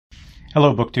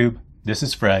Hello BookTube, this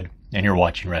is Fred, and you're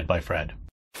watching Read by Fred.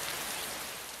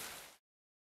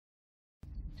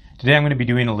 Today I'm going to be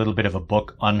doing a little bit of a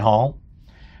book unhaul.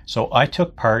 So I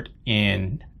took part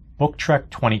in Book Trek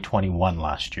 2021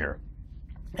 last year.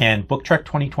 And Book Trek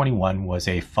 2021 was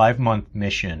a 5-month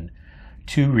mission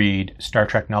to read Star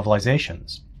Trek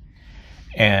novelizations.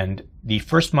 And the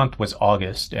first month was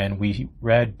August, and we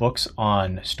read books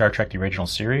on Star Trek the Original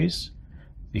Series.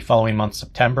 The following month,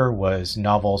 September, was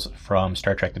novels from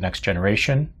Star Trek The Next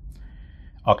Generation.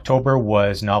 October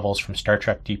was novels from Star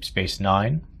Trek Deep Space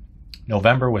Nine.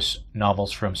 November was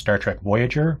novels from Star Trek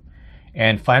Voyager.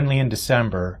 And finally in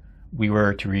December, we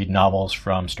were to read novels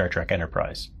from Star Trek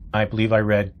Enterprise. I believe I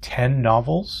read 10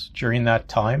 novels during that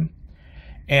time.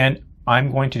 And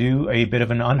I'm going to do a bit of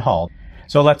an unhaul.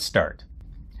 So let's start.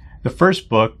 The first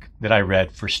book that I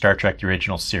read for Star Trek The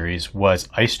Original Series was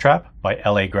Ice Trap by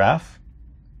L.A. Graf.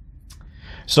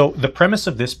 So the premise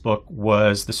of this book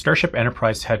was the Starship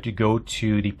Enterprise had to go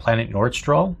to the planet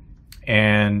Nordstrahl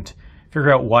and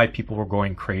figure out why people were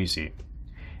going crazy.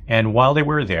 And while they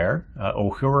were there,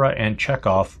 Uhura and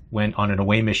Chekhov went on an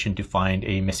away mission to find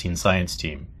a missing science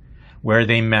team, where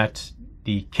they met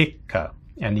the Kitka.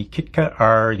 And the Kitka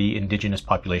are the indigenous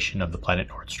population of the planet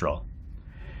Nordstrahl.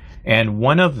 And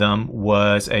one of them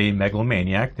was a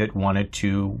megalomaniac that wanted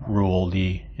to rule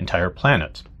the entire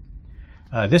planet.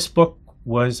 This book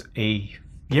was you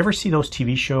ever see those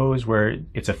TV shows where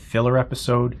it's a filler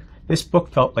episode? This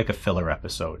book felt like a filler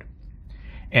episode.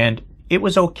 And it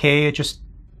was okay, it just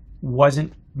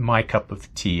wasn't my cup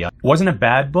of tea. It wasn't a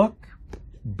bad book,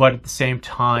 but at the same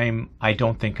time, I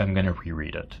don't think I'm going to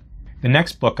reread it. The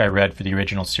next book I read for the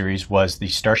original series was The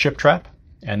Starship Trap,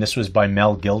 and this was by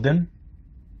Mel Gilden.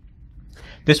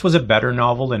 This was a better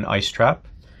novel than Ice Trap.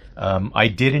 I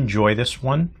did enjoy this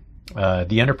one.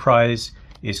 The Enterprise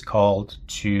is called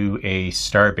to a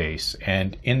starbase,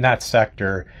 and in that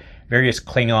sector, various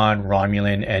Klingon,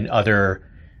 Romulan, and other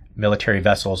military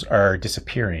vessels are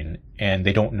disappearing, and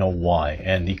they don't know why,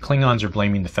 and the Klingons are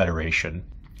blaming the Federation.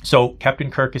 So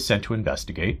Captain Kirk is sent to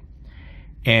investigate,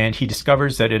 and he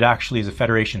discovers that it actually is a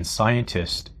Federation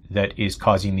scientist that is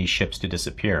causing these ships to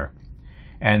disappear.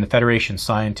 And the Federation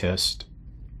scientist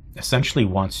essentially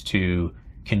wants to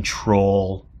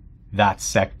control that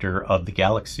sector of the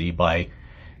galaxy by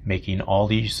making all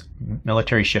these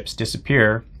military ships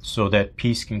disappear so that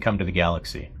peace can come to the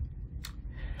galaxy.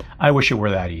 I wish it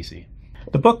were that easy.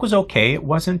 The book was okay. It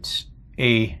was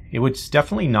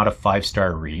definitely not a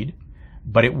 5-star read,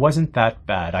 but it wasn't that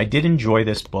bad. I did enjoy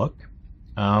this book.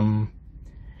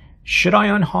 Should I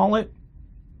unhaul it?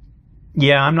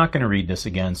 Yeah, I'm not going to read this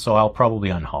again, so I'll probably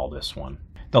unhaul this one.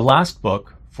 The last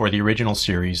book for the original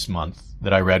series month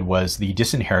that I read was The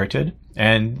Disinherited,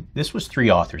 and this was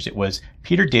 3 authors. It was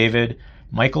Peter David,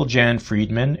 Michael Jan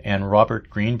Friedman, and Robert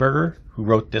Greenberger who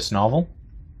wrote this novel.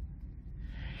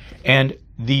 And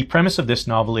the premise of this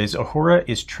novel is Uhura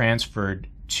is transferred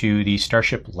to the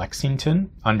Starship Lexington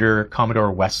under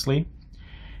Commodore Wesley,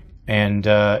 and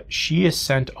she is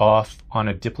sent off on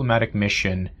a diplomatic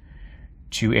mission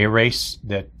to a race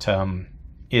that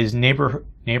is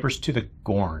neighbors to the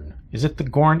Gorn. Is it the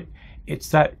Gorn? It's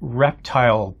that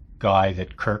reptile guy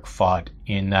that Kirk fought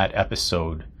in that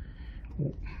episode.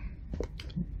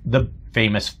 The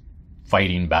famous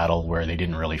fighting battle where they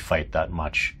didn't really fight that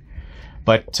much.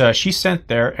 But she's sent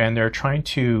there, and they're trying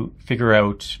to figure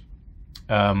out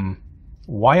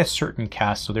why a certain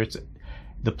caste. So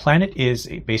the planet is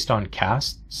based on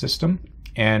caste system,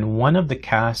 and one of the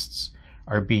castes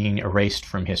are being erased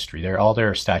from history. All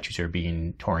their statues are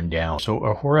being torn down. So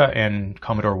Uhura and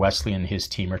Commodore Wesley and his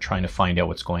team are trying to find out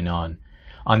what's going on.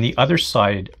 On the other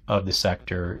side of the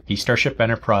sector, the Starship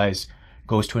Enterprise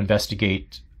goes to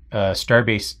investigate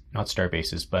colonies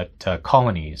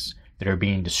that are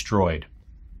being destroyed.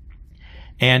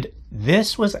 And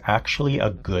this was actually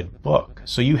a good book.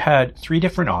 So you had 3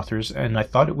 different authors, and I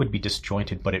thought it would be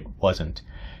disjointed, but it wasn't.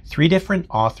 3 different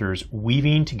authors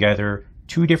weaving together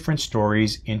 2 different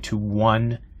stories into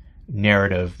one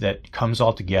narrative that comes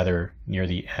all together near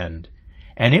the end.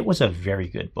 And it was a very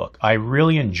good book. I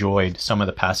really enjoyed some of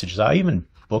the passages. I even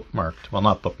bookmarked, well,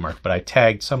 not bookmarked, but I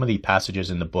tagged some of the passages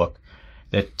in the book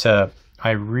that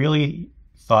I really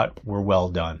thought were well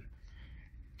done.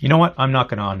 You know what? I'm not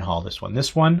going to unhaul this one.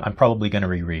 This one I'm probably going to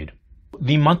reread.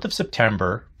 The month of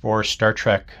September for Star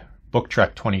Trek Book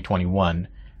Trek 2021,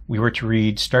 we were to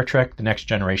read Star Trek The Next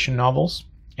Generation novels.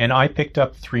 And I picked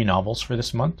up 3 novels for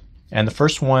this month. And the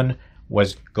first one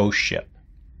was Ghost Ship.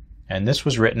 And this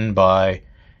was written by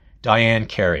Diane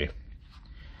Carey.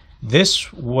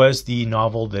 This was the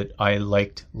novel that I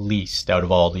liked least out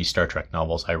of all the Star Trek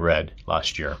novels I read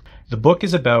last year. The book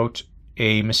is about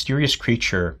a mysterious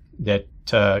creature that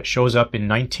shows up in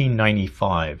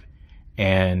 1995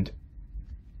 and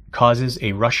causes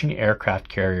a Russian aircraft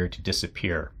carrier to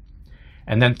disappear.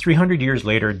 And then 300 years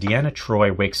later, Deanna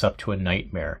Troi wakes up to a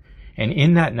nightmare. And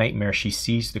in that nightmare, she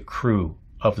sees the crew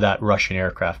of that Russian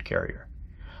aircraft carrier.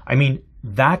 I mean,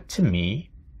 that to me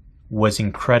was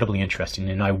incredibly interesting,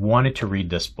 and I wanted to read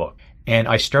this book. And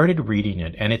I started reading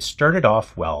it, and it started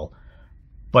off well,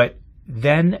 but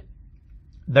then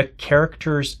the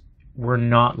characters were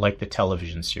not like the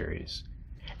television series.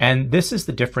 And this is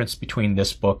the difference between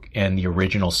this book and the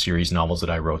original series novels that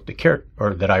I wrote,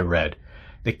 that I read.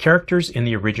 The characters in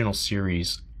the original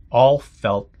series all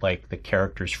felt like the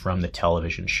characters from the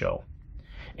television show.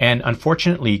 And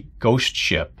unfortunately, Ghost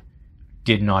Ship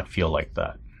did not feel like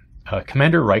that.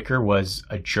 Commander Riker was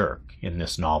a jerk in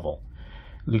this novel.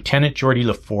 Lieutenant Geordi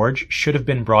LaForge should have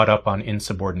been brought up on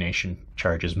insubordination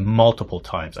charges multiple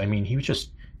times. I mean,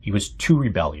 he was too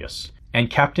rebellious. And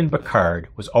Captain Picard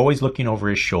was always looking over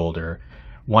his shoulder,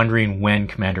 wondering when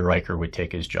Commander Riker would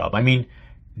take his job. I mean,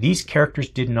 these characters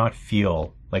did not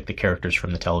feel like the characters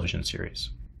from the television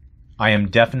series. I am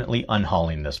definitely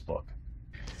unhauling this book.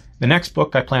 The next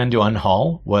book I planned to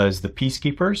unhaul was The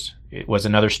Peacekeepers. It was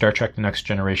another Star Trek The Next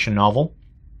Generation novel.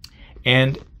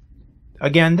 And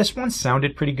again, this one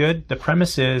sounded pretty good. The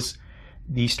premise is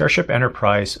the Starship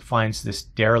Enterprise finds this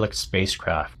derelict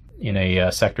spacecraft in a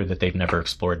sector that they've never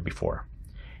explored before.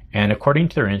 And according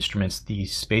to their instruments, the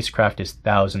spacecraft is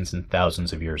thousands and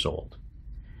thousands of years old.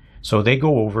 So they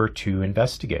go over to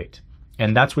investigate.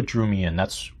 And that's what drew me in.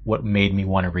 That's what made me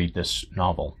want to read this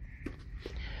novel.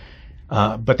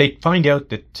 But they find out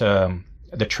that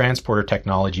the transporter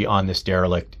technology on this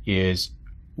derelict is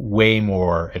way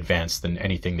more advanced than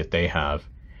anything that they have.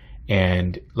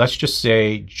 And let's just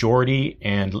say Geordi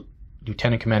and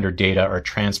Lieutenant Commander Data are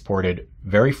transported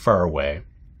very far away.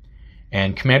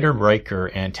 And Commander Riker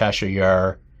and Tasha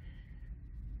Yar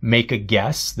make a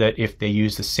guess that if they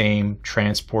use the same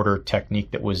transporter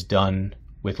technique that was done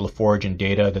with LaForge and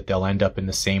Data, that they'll end up in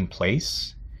the same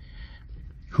place.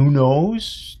 Who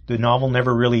knows? The novel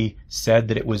never really said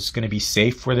that it was going to be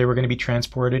safe where they were going to be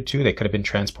transported to. They could have been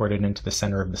transported into the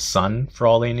center of the sun for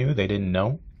all they knew. They didn't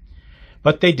know.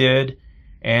 But they did.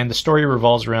 And the story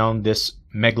revolves around this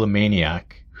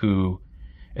megalomaniac who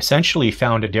essentially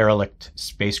found a derelict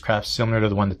spacecraft similar to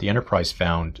the one that the Enterprise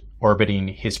found orbiting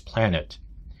his planet.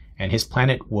 And his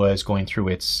planet was going through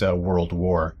its world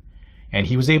war. And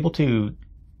he was able to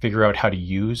figure out how to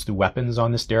use the weapons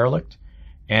on this derelict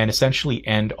and essentially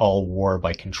end all war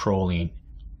by controlling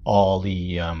all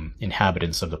the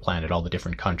inhabitants of the planet, all the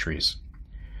different countries.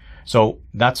 So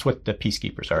that's what the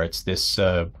Peacekeepers are. It's this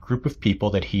group of people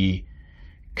that he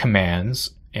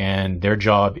commands, and their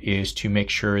job is to make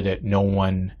sure that no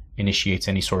one initiates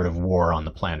any sort of war on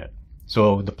the planet.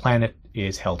 So the planet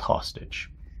is held hostage.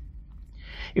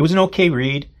 It was an okay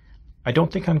read. I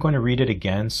don't think I'm going to read it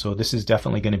again, so this is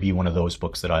definitely going to be one of those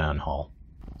books that I unhaul.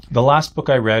 The last book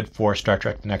I read for Star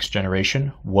Trek The Next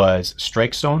Generation was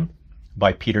Strikezone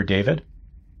by Peter David.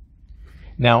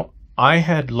 Now, I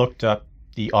had looked up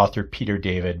the author Peter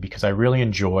David because I really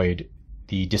enjoyed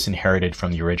the Disinherited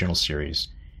from the original series,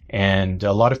 and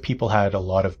a lot of people had a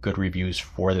lot of good reviews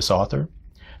for this author.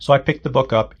 So I picked the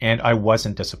book up and I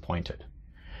wasn't disappointed.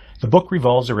 The book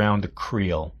revolves around the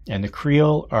Creel, and the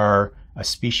Creel are a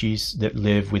species that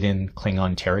live within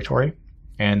Klingon territory,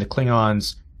 and the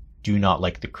Klingons do not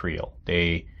like the Creel.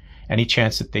 Any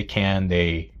chance that they can,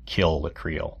 they kill the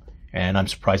Creel. And I'm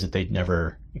surprised that they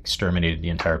never exterminated the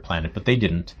entire planet, but they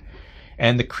didn't.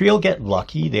 And the Creel get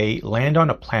lucky. They land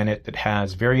on a planet that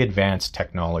has very advanced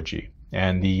technology,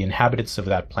 and the inhabitants of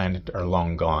that planet are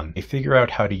long gone. They figure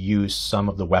out how to use some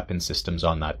of the weapon systems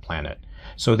on that planet.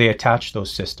 So they attach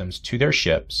those systems to their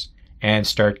ships and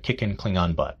start kicking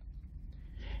Klingon butt.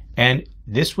 And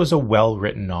this was a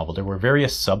well-written novel. There were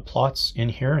various subplots in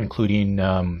here, including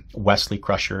Wesley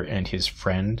Crusher and his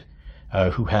friend,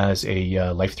 who has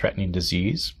a life-threatening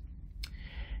disease.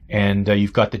 And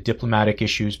you've got the diplomatic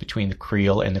issues between the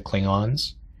Creel and the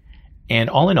Klingons. And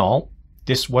all in all,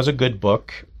 this was a good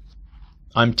book.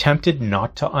 I'm tempted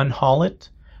not to unhaul it,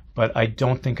 but I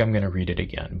don't think I'm going to read it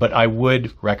again. But I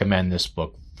would recommend this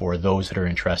book for those that are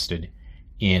interested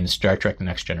in Star Trek The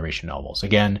Next Generation novels.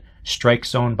 Again,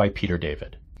 Strikezone by Peter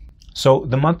David. So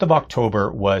the month of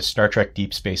October was Star Trek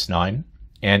Deep Space Nine,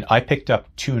 and I picked up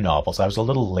 2 novels. I was a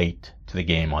little late to the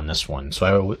game on this one,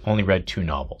 so I only read 2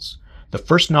 novels. The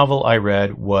first novel I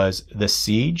read was The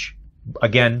Siege,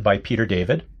 again by Peter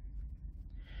David.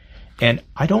 And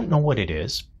I don't know what it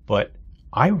is, but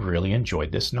I really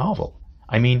enjoyed this novel.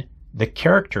 I mean, the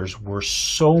characters were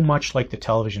so much like the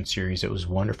television series. It was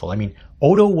wonderful. I mean,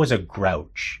 Odo was a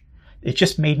grouch. It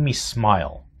just made me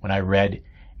smile when I read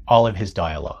all of his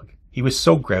dialogue. He was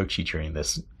so grouchy during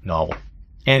this novel.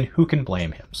 And who can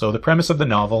blame him? So the premise of the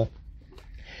novel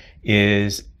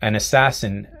is an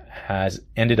assassin has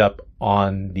ended up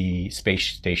on the space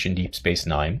station Deep Space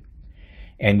Nine,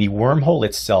 and the wormhole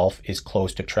itself is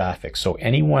closed to traffic. So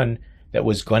anyone that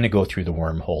was going to go through the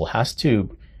wormhole has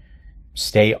to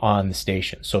stay on the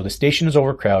station. So the station is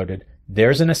overcrowded.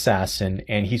 There's an assassin,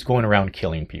 and he's going around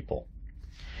killing people.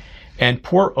 And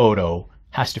poor Odo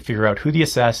has to figure out who the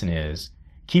assassin is,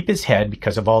 keep his head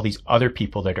because of all these other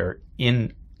people that are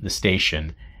in the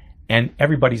station, and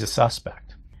everybody's a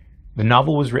suspect. The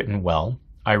novel was written well.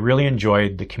 I really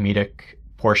enjoyed the comedic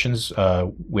portions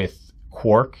with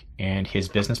Quark and his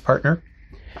business partner.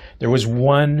 There was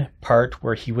one part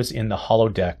where he was in the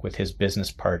holodeck with his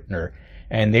business partner,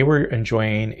 and they were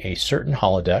enjoying a certain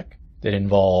holodeck that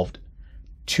involved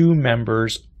two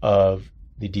members of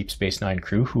the Deep Space Nine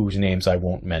crew, whose names I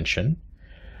won't mention.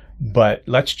 But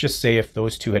let's just say if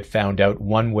those two had found out,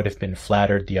 one would have been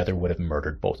flattered, the other would have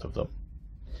murdered both of them.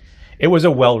 It was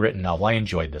a well-written novel. I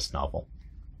enjoyed this novel.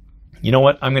 You know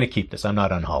what? I'm going to keep this. I'm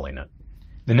not unhauling it.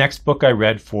 The next book I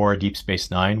read for Deep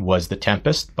Space Nine was The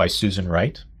Tempest by Susan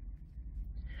Wright.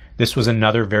 This was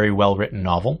another very well-written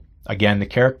novel. Again, the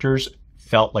characters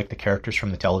felt like the characters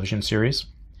from the television series.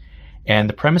 And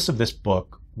the premise of this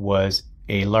book was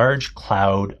a large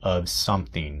cloud of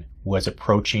something was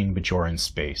approaching Bajoran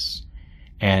space.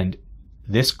 And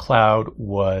this cloud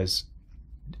was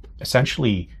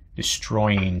essentially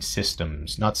destroying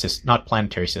systems, not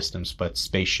planetary systems, but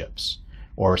spaceships,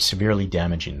 or severely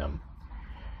damaging them.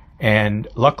 And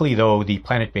luckily, though, the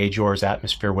planet Bajor's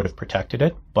atmosphere would have protected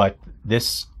it, but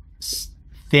this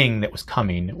thing that was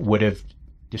coming would have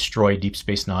destroyed Deep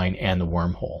Space Nine and the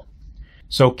wormhole.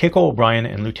 So Keiko O'Brien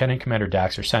and Lieutenant Commander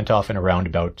Dax are sent off in a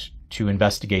roundabout to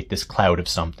investigate this cloud of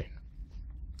something.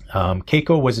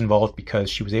 Keiko was involved because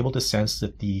she was able to sense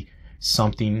that the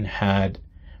something had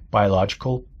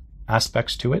biological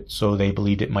aspects to it, so they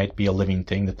believed it might be a living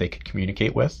thing that they could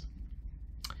communicate with.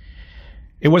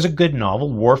 It was a good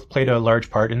novel. Worf played a large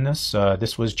part in this.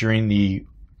 This was during the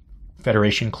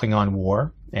Federation Klingon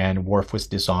War, and Worf was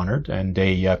dishonored, and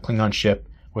a Klingon ship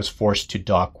was forced to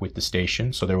dock with the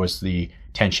station, so there was the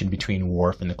tension between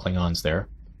Worf and the Klingons there.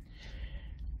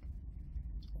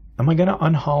 Am I going to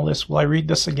unhaul this? Will I read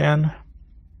this again?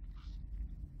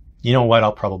 You know what?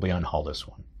 I'll probably unhaul this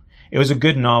one. It was a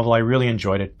good novel. I really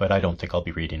enjoyed it, but I don't think I'll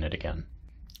be reading it again.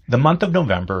 The month of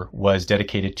November was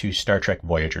dedicated to Star Trek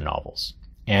Voyager novels.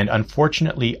 And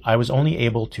unfortunately, I was only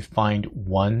able to find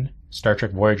one Star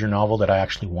Trek Voyager novel that I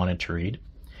actually wanted to read.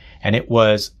 And it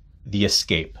was The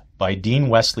Escape by Dean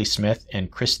Wesley Smith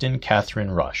and Kristen Kathryn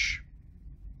Rusch.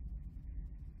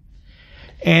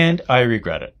 And I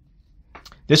regret it.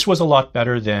 This was a lot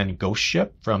better than Ghost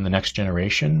Ship from The Next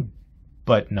Generation,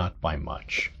 but not by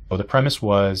much. So the premise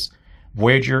was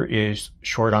Voyager is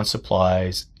short on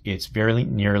supplies. It's very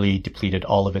nearly depleted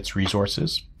all of its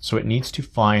resources, so it needs to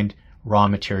find raw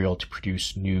material to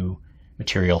produce new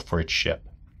material for its ship.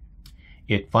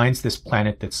 It finds this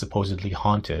planet that's supposedly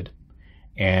haunted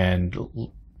and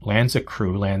lands a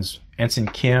crew, lands Ensign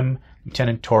Kim,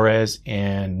 Lieutenant Torres,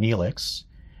 and Neelix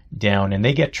down, and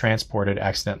they get transported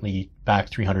accidentally back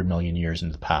 300 million years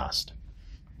into the past.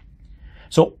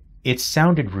 So it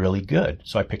sounded really good,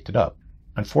 so I picked it up.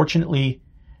 Unfortunately,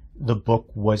 the book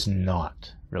was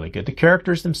not really good. The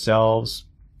characters themselves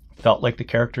felt like the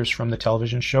characters from the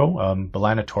television show.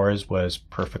 B'Elanna Torres was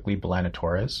perfectly B'Elanna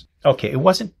Torres. Okay, it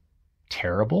wasn't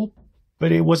terrible,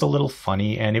 but it was a little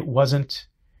funny, and it wasn't,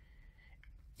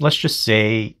 let's just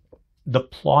say, the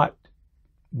plot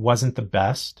wasn't the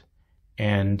best,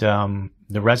 and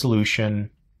the resolution,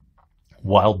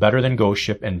 while better than Ghost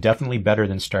Ship and definitely better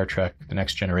than Star Trek The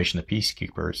Next Generation, The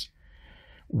Peacekeepers,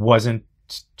 wasn't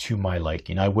to my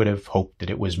liking. I would have hoped that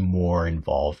it was more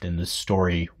involved and the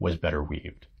story was better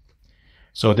weaved.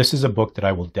 So this is a book that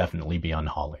I will definitely be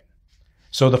unhauling.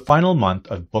 So the final month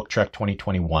of Book Trek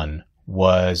 2021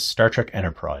 was Star Trek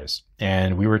Enterprise,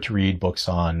 and we were to read books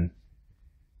on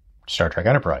Star Trek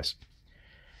Enterprise.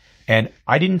 And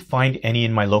I didn't find any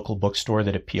in my local bookstore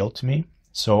that appealed to me,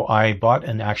 so I bought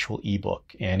an actual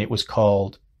ebook, and it was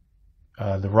called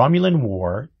The Romulan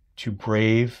War to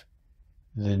Brave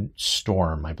the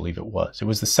Storm, I believe it was. It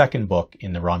was the second book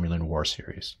in the Romulan War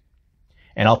series.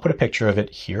 And I'll put a picture of it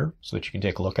here so that you can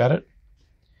take a look at it.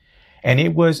 And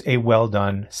it was a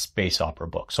well-done space opera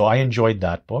book. So I enjoyed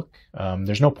that book.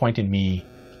 There's no point in me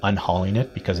unhauling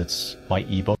it because it's my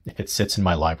ebook. If it sits in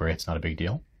my library, it's not a big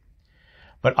deal.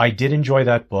 But I did enjoy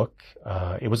that book.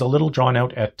 It was a little drawn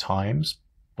out at times,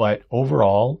 but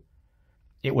overall,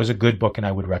 it was a good book and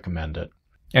I would recommend it.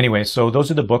 Anyway, so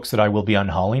those are the books that I will be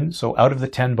unhauling. So out of the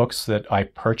 10 books that I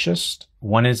purchased,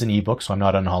 one is an ebook, so I'm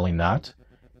not unhauling that.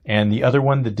 And the other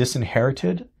one, the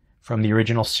Disinherited from the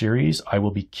original series, I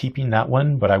will be keeping that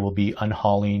one, but I will be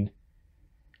unhauling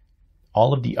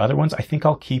all of the other ones. I think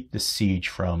I'll keep The Siege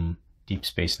from Deep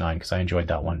Space Nine because I enjoyed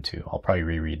that one too. I'll probably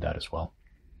reread that as well.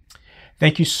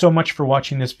 Thank you so much for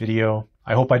watching this video.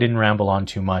 I hope I didn't ramble on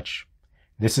too much.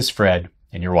 This is Fred,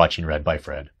 and you're watching Read by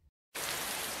Fred.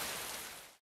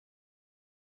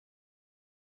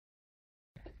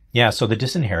 Yeah, so the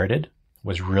Disinherited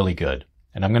was really good.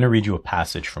 And I'm going to read you a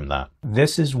passage from that.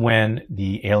 This is when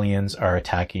the aliens are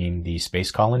attacking the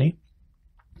space colony.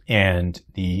 And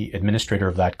the administrator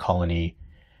of that colony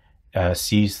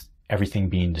sees everything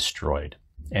being destroyed.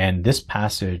 And this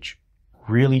passage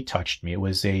really touched me. It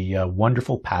was a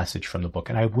wonderful passage from the book.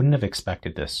 And I wouldn't have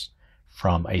expected this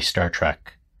from a Star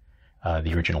Trek,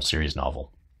 the original series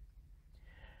novel.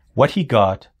 What he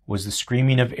got was the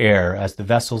screaming of air as the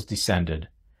vessels descended.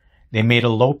 They made a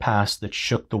low pass that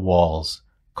shook the walls,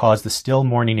 caused the still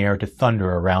morning air to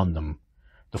thunder around them.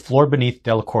 The floor beneath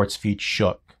Delacourt's feet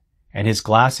shook, and his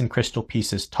glass and crystal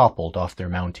pieces toppled off their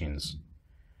mountings.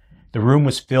 The room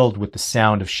was filled with the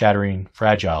sound of shattering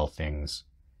fragile things.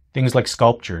 Things like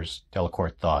sculptures,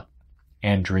 Delacourt thought,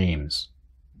 and dreams.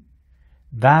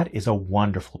 That is a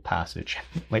wonderful passage.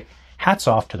 Like, hats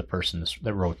off to the person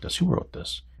that wrote this. Who wrote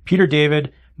this? Peter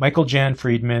David, Michael Jan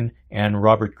Friedman, and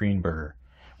Robert Greenberger.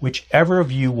 Whichever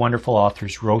of you wonderful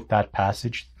authors wrote that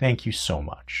passage, thank you so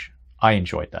much. I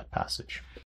enjoyed that passage.